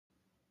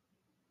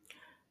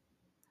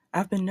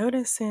I've been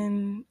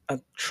noticing a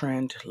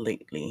trend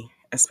lately,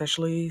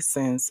 especially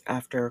since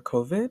after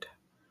COVID,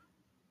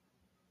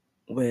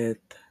 with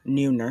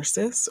new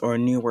nurses or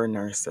newer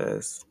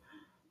nurses.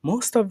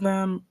 Most of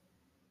them,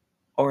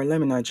 or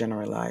let me not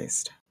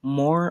generalize,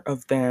 more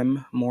of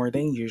them, more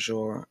than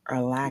usual,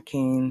 are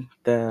lacking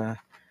the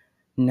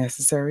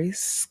necessary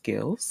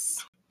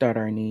skills that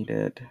are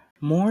needed.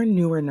 More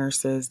newer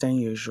nurses than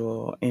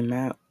usual, in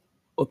my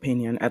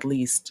opinion, at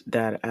least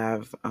that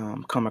I've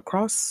come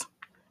across,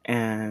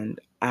 and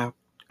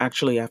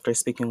actually after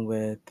speaking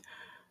with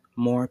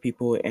more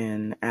people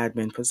in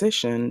admin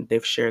position,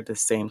 they've shared the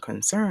same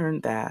concern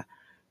that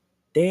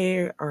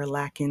they are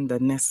lacking the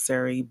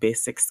necessary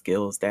basic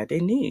skills that they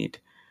need,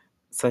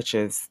 such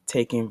as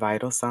taking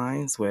vital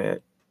signs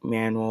with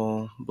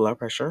manual blood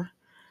pressure,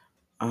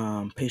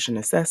 patient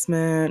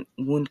assessment,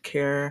 wound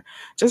care,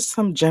 just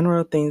some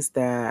general things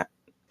that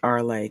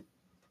are like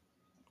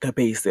the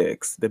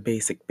basics, the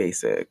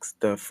basics,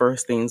 the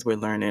first things we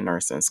learn in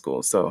nursing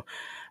school. So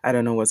I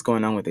don't know what's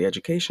going on with the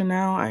education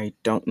now. I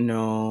don't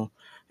know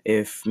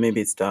if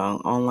maybe it's the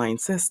online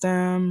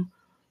system,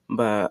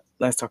 but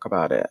let's talk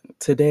about it.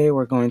 Today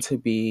we're going to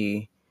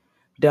be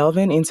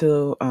delving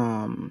into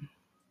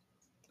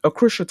a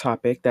crucial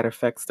topic that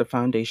affects the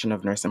foundation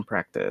of nursing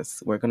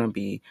practice. We're going to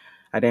be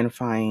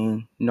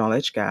identifying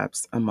knowledge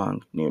gaps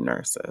among new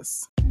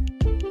nurses.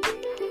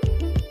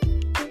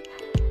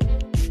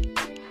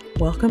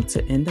 Welcome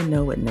to In the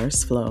Know with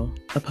Nurse Flo,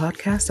 a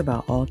podcast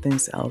about all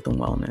things health and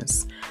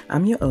wellness.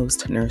 I'm your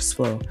host, Nurse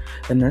Flo,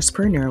 a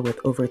nursepreneur with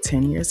over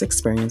 10 years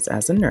experience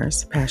as a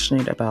nurse,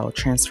 passionate about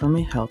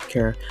transforming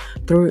healthcare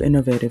through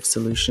innovative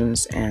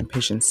solutions and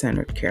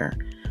patient-centered care.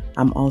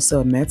 I'm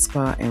also a med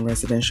spa and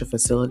residential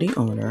facility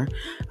owner.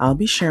 I'll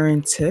be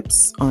sharing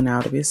tips on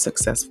how to be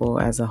successful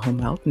as a home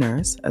health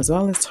nurse, as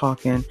well as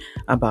talking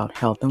about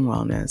health and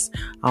wellness.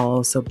 I'll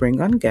also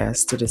bring on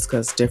guests to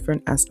discuss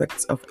different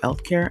aspects of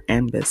healthcare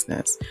and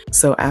business.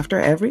 So after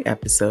every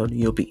episode,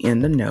 you'll be in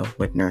the know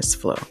with Nurse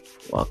Flo.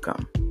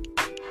 Welcome.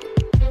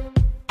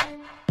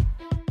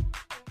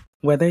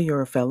 Whether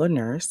you're a fellow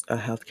nurse, a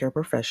healthcare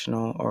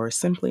professional, or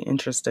simply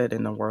interested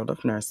in the world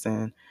of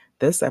nursing,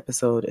 this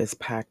episode is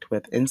packed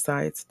with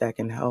insights that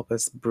can help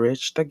us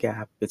bridge the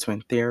gap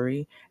between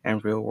theory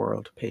and real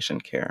world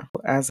patient care.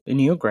 As a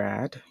new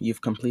grad, you've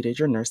completed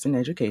your nursing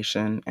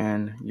education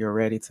and you're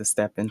ready to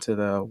step into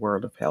the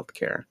world of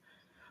healthcare.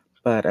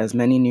 But as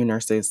many new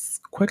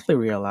nurses quickly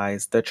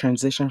realize, the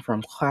transition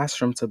from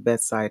classroom to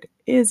bedside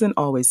isn't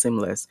always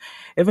seamless.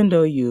 Even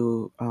though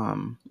you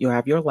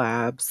have your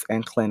labs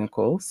and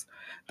clinicals,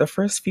 the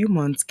first few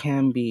months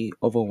can be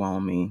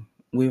overwhelming.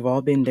 We've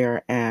all been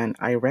there, and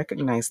I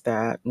recognize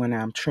that when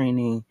I'm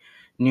training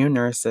new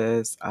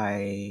nurses,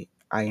 I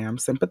am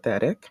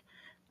sympathetic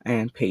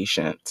and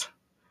patient.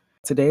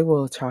 Today,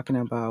 we're talking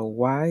about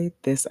why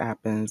this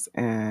happens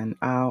and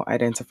how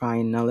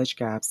identifying knowledge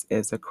gaps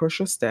is a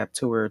crucial step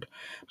toward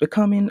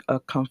becoming a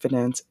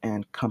confident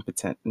and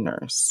competent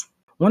nurse.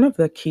 One of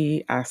the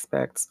key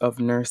aspects of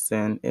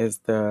nursing is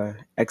the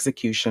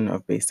execution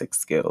of basic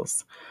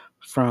skills.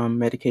 From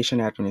medication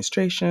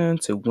administration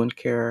to wound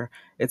care,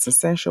 it's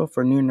essential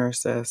for new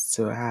nurses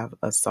to have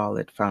a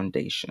solid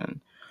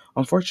foundation.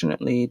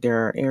 Unfortunately,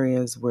 there are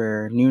areas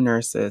where new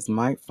nurses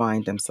might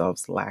find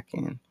themselves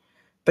lacking.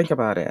 Think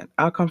about it.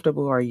 How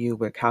comfortable are you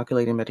with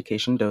calculating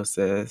medication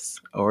doses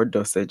or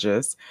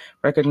dosages,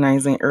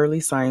 recognizing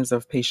early signs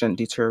of patient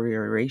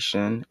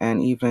deterioration,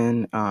 and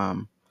even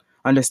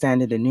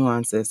understanding the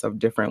nuances of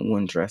different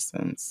wound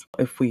dressings?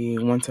 If we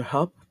want to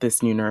help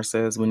these new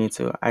nurses, we need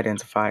to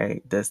identify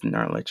this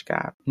knowledge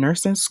gap.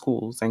 Nursing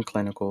schools and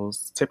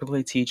clinicals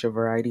typically teach a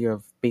variety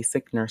of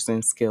basic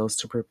nursing skills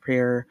to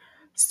prepare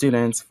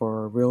students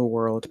for real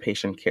world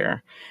patient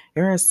care.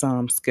 Here are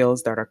some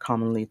skills that are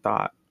commonly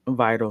taught: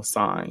 vital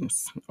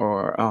signs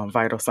or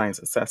vital signs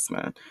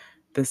assessment.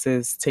 This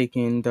is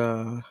taking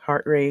the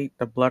heart rate,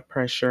 the blood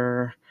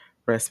pressure,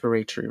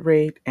 respiratory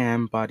rate,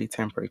 and body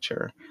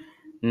temperature.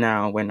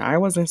 Now, when I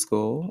was in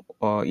school,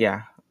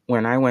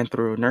 when I went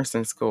through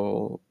nursing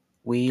school,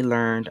 we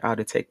learned how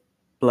to take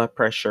blood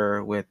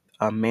pressure with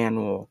a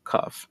manual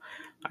cuff.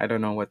 I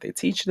don't know what they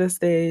teach these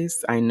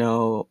days. I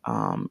know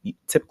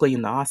typically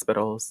in the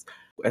hospitals,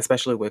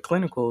 especially with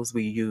clinicals,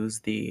 we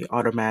use the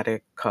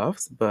automatic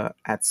cuffs, but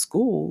at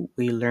school,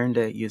 we learned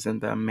it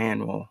using the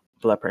manual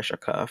blood pressure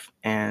cuff.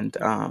 And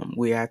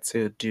we had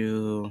to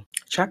do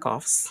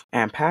checkoffs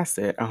and pass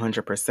it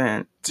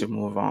 100% to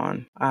move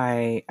on.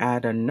 I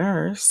had a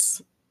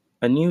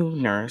new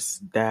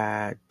nurse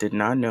that did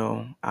not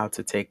know how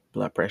to take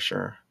blood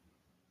pressure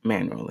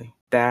manually.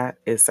 That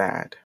is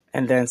sad.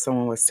 And then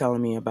someone was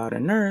telling me about a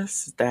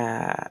nurse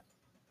that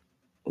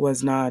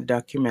was not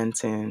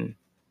documenting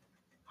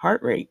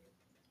heart rate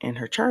in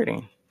her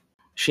charting.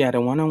 She had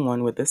a one on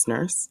one with this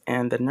nurse,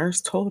 and the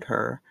nurse told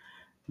her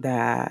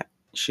that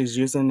she's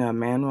using a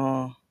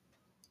manual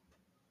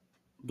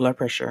blood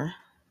pressure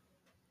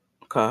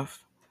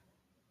cuff.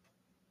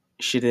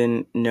 She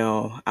didn't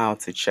know how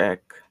to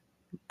check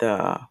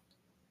the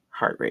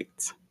heart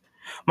rate.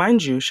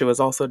 Mind you, she was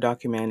also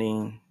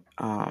documenting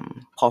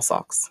pulse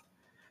ox.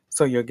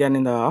 So you're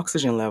getting the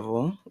oxygen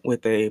level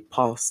with a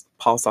pulse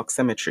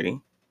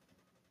oximetry,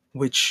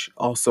 which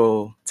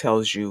also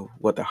tells you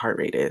what the heart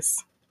rate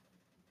is.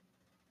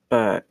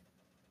 But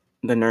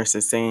the nurse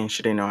is saying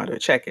she didn't know how to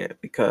check it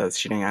because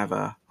she didn't have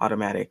a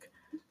automatic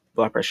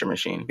blood pressure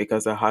machine,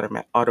 because the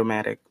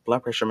automatic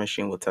blood pressure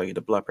machine will tell you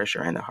the blood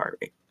pressure and the heart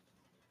rate.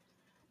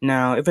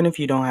 Now, even if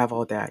you don't have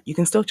all that, you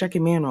can still check it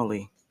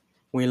manually.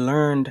 We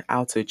learned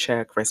how to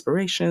check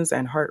respirations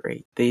and heart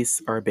rate.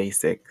 These are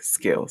basic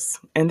skills.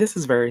 And this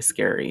is very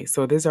scary.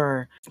 So these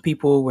are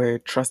people we're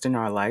trusting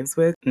our lives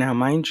with. Now,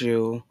 mind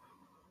you,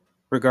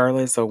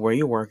 regardless of where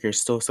you work, you're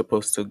still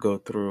supposed to go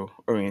through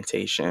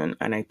orientation.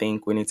 And I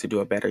think we need to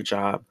do a better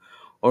job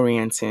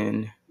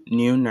orienting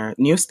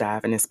new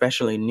staff, and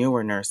especially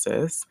newer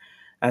nurses,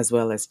 as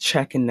well as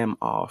checking them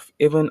off,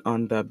 even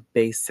on the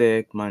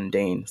basic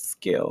mundane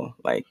skill.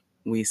 Like,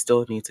 we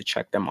still need to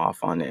check them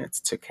off on it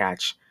to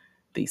catch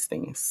these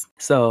things.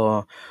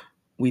 So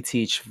we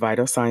teach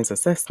vital signs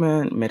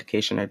assessment,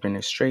 medication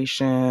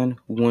administration,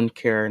 wound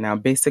care. Now,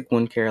 basic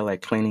wound care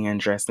like cleaning and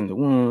dressing the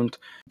wound,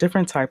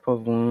 different type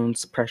of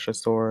wounds, pressure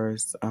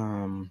sores.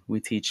 We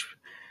teach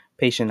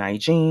patient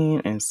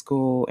hygiene in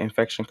school,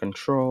 infection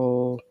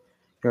control,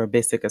 your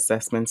basic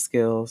assessment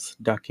skills,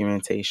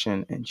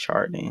 documentation, and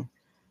charting.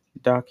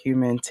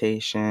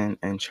 Documentation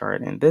and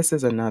charting. This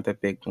is another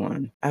big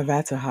one. I've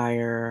had to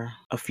hire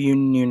a few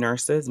new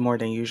nurses, more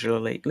than usual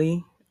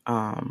lately.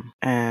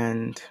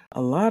 And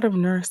a lot of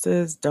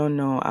nurses don't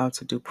know how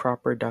to do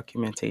proper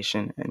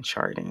documentation and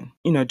charting.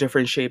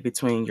 Differentiate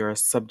between your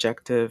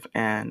subjective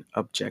and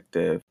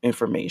objective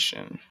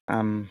information.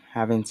 I'm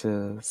having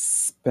to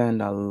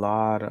spend a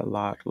lot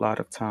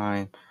of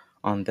time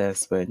on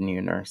this with new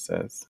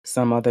nurses.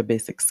 Some other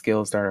basic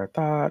skills that are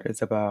taught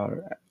is about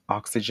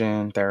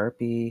oxygen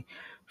therapy,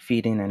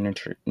 feeding and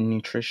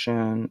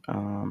nutrition,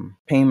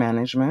 pain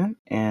management,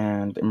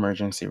 and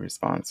emergency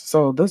response.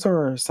 So those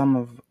are some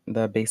of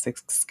the basic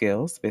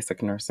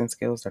nursing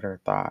skills that are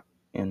taught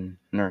in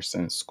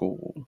nursing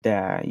school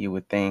that you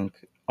would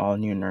think all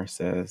new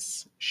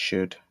nurses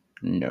should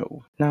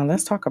know. Now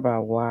let's talk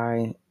about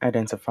why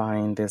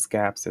identifying these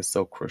gaps is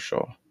so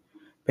crucial.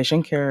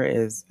 Patient care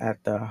is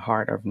at the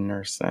heart of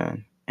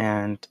nursing,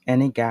 and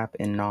any gap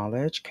in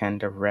knowledge can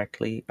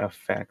directly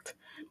affect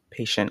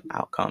patient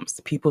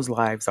outcomes. People's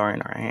lives are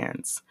in our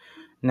hands.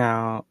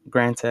 Now,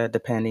 granted,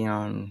 depending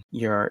on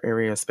your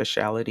area of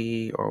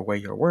specialty or where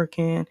you're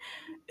working,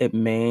 it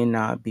may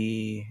not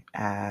be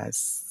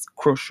as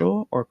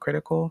crucial or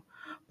critical,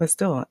 but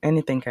still,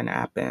 anything can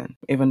happen.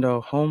 Even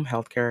though home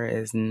healthcare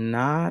is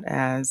not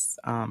as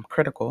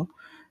critical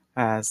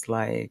as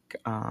like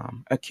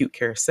acute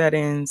care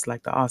settings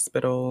like the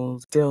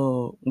hospitals,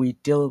 still we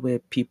deal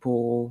with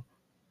people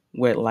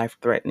with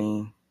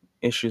life-threatening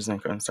issues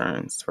and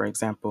concerns. For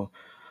example,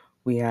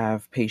 we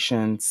have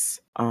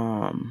patients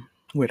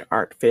with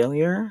heart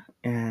failure,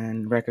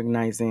 and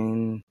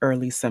recognizing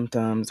early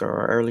symptoms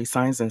or early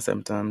signs and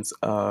symptoms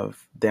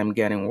of them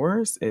getting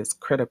worse is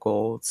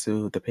critical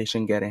to the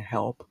patient getting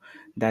help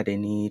that they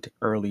need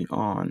early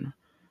on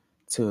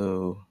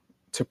to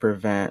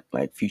prevent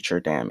like future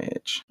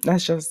damage.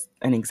 That's just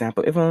an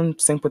example. Even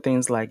simple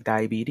things like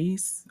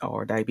diabetes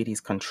or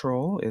diabetes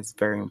control is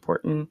very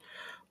important.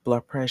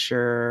 Blood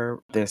pressure,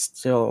 there's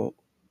still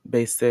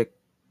basic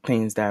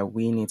things that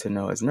we need to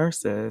know as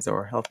nurses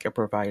or healthcare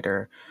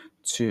provider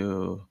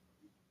to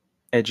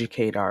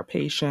educate our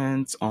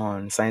patients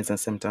on signs and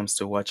symptoms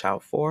to watch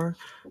out for,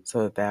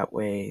 so that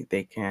way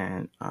they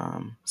can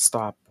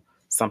stop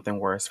something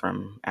worse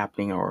from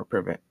happening or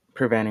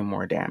preventing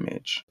more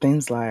damage.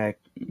 Things like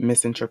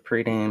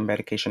misinterpreting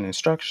medication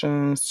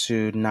instructions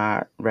to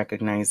not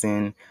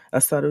recognizing a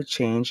subtle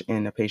change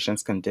in a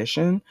patient's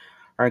condition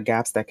are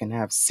gaps that can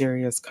have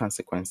serious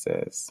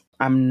consequences.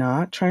 I'm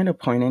not trying to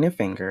point any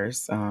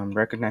fingers.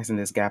 Recognizing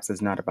these gaps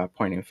is not about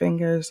pointing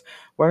fingers,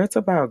 where it's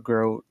about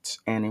growth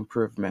and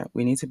improvement.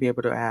 We need to be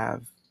able to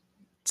have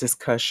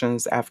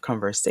discussions, have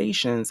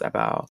conversations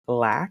about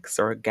lacks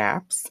or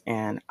gaps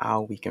and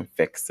how we can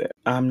fix it.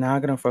 I'm now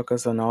going to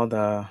focus on all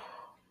the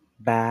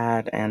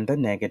bad and the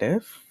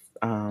negative.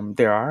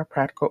 There are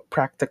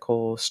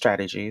practical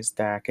strategies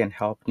that can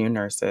help new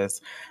nurses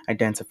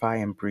identify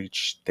and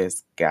breach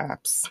these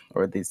gaps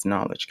or these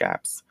knowledge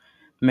gaps.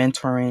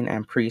 Mentoring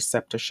and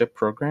preceptorship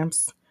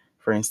programs,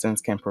 for instance,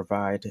 can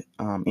provide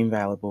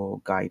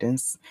invaluable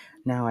guidance.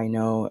 Now, I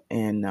know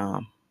in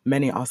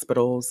many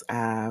hospitals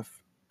have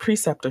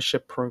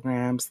preceptorship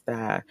programs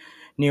that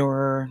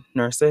newer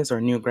nurses or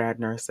new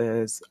grad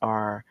nurses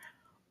are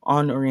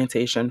on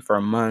orientation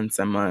for months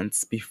and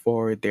months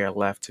before they're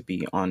left to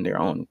be on their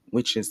own,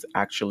 which is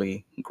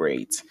actually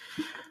great.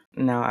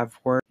 Now, I've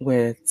worked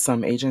with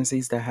some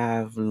agencies that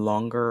have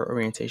longer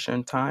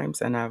orientation times,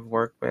 and I've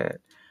worked with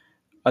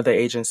other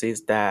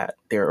agencies that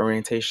their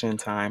orientation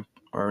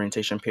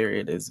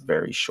period is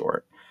very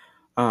short.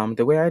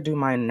 The way I do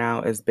mine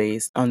now is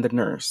based on the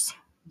nurse.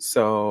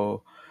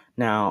 So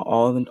now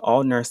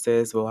all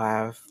nurses will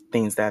have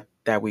things that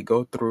we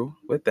go through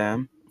with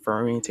them for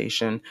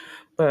orientation,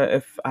 But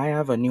if I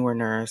have a newer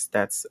nurse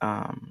that's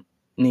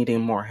needing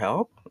more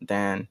help,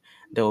 then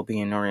they'll be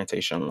in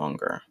orientation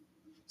longer.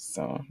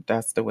 So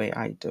that's the way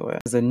I do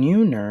it. As a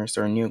new nurse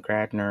or new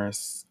grad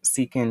nurse,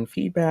 seeking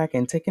feedback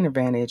and taking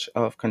advantage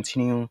of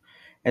continuing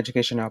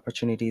education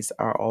opportunities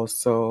are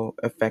also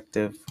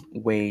effective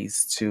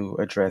ways to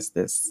address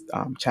this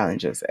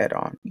challenges head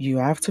on. You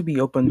have to be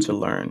open to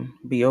learn,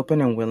 be open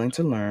and willing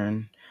to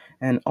learn,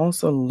 and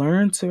also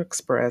learn to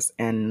express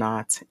and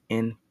not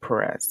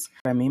impress.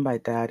 What I mean by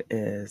that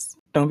is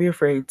don't be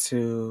afraid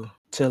to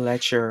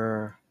let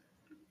your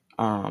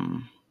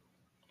um,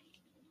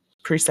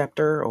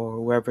 preceptor or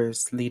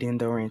whoever's leading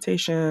the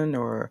orientation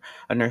or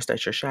a nurse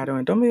that you're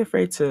shadowing, don't be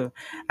afraid to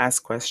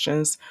ask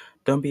questions.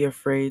 Don't be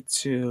afraid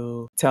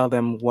to tell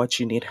them what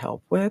you need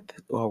help with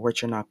or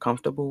what you're not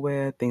comfortable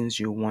with, things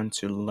you want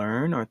to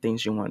learn or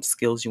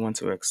skills you want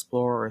to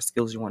explore or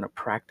skills you want to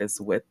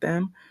practice with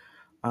them.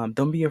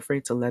 Don't be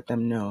afraid to let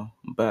them know.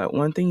 But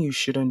one thing you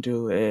shouldn't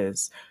do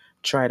is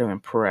try to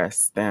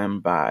impress them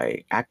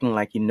by acting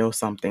like you know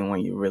something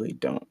when you really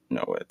don't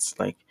know it.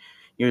 Like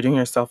you're doing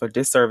yourself a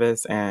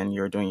disservice and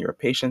you're doing your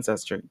patients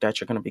that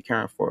you're going to be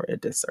caring for a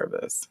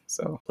disservice.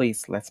 So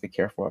please, let's be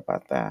careful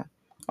about that.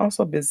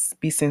 Also,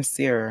 be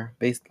sincere.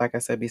 Like I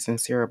said, be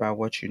sincere about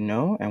what you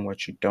know and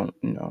what you don't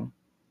know.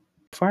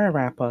 Before I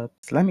wrap up,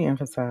 let me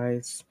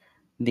emphasize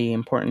the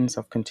importance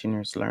of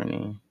continuous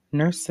learning.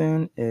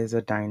 Nursing is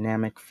a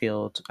dynamic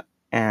field,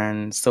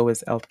 and so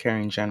is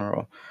healthcare in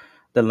general.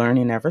 The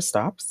learning never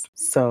stops.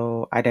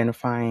 So,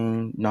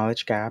 identifying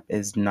knowledge gap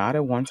is not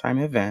a one time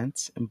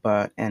event,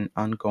 but an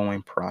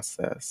ongoing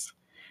process.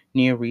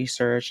 New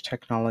research,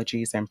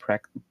 technologies, and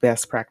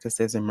best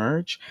practices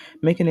emerge,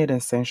 making it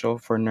essential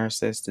for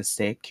nurses to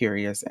stay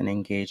curious and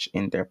engage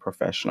in their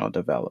professional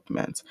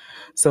development.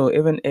 So,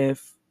 even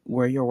if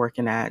where you're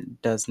working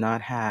at does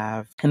not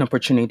have an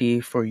opportunity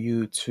for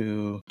you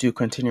to do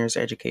continuous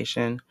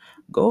education,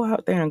 go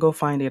out there and go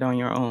find it on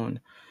your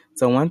own.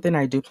 So, one thing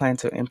I do plan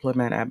to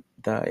implement at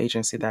the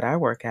agency that I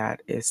work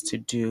at is to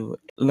do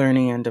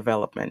Learning and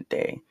Development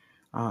Day.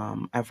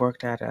 I've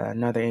worked at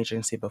another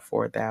agency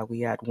before that. We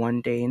had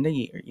one day in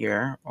the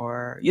year,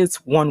 or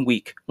it's 1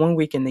 week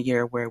in the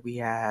year where we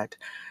had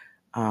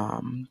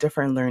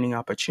different learning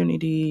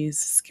opportunities,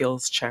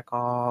 skills check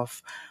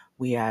off.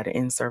 We had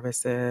in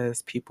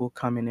services, people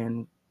coming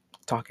in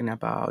talking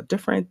about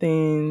different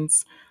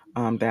things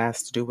that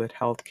has to do with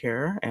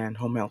healthcare and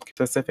home health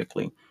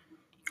specifically.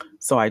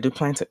 So I do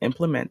plan to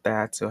implement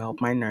that to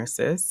help my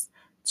nurses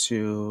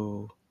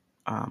to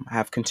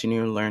have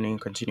continued learning,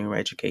 continued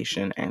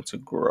education, and to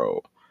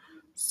grow.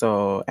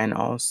 So, and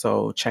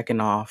also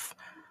checking off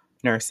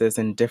nurses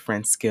and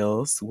different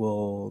skills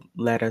will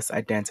let us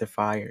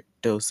identify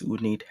those who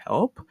need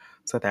help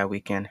so that we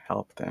can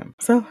help them.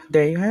 So,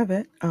 there you have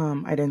it.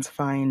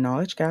 Identifying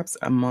knowledge gaps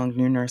among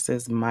new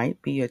nurses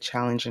might be a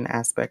challenging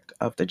aspect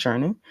of the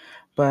journey,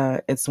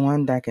 but it's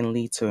one that can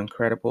lead to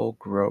incredible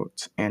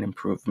growth and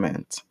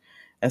improvement,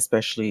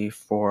 especially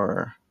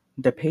for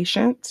the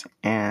patient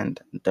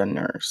and the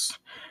nurse.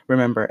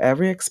 Remember,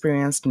 every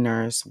experienced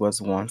nurse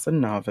was once a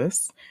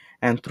novice,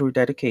 and through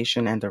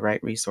dedication and the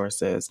right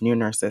resources, new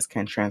nurses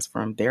can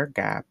transform their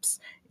gaps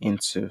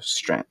into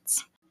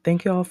strengths.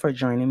 Thank you all for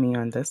joining me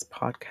on this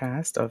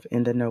podcast of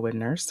In the Know with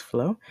Nurse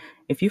Flo.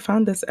 If you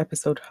found this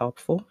episode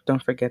helpful,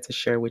 don't forget to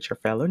share with your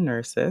fellow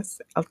nurses,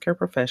 healthcare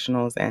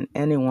professionals, and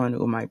anyone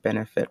who might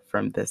benefit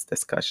from this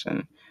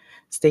discussion.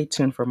 Stay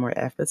tuned for more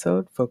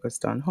episodes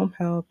focused on home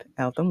health,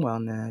 health and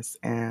wellness,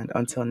 and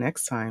until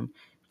next time,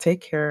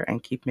 take care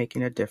and keep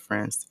making a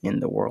difference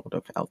in the world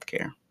of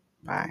healthcare.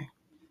 Bye.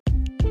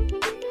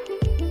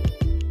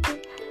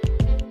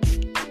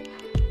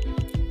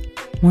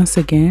 Once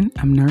again,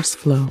 I'm Nurse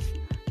Flo.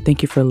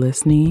 Thank you for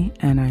listening,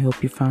 and I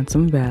hope you found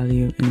some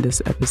value in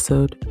this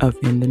episode of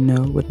In the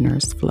Know with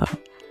Nurse Flo.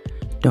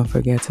 Don't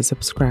forget to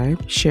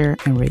subscribe, share,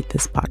 and rate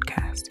this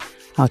podcast.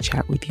 I'll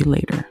chat with you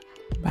later.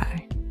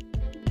 Bye.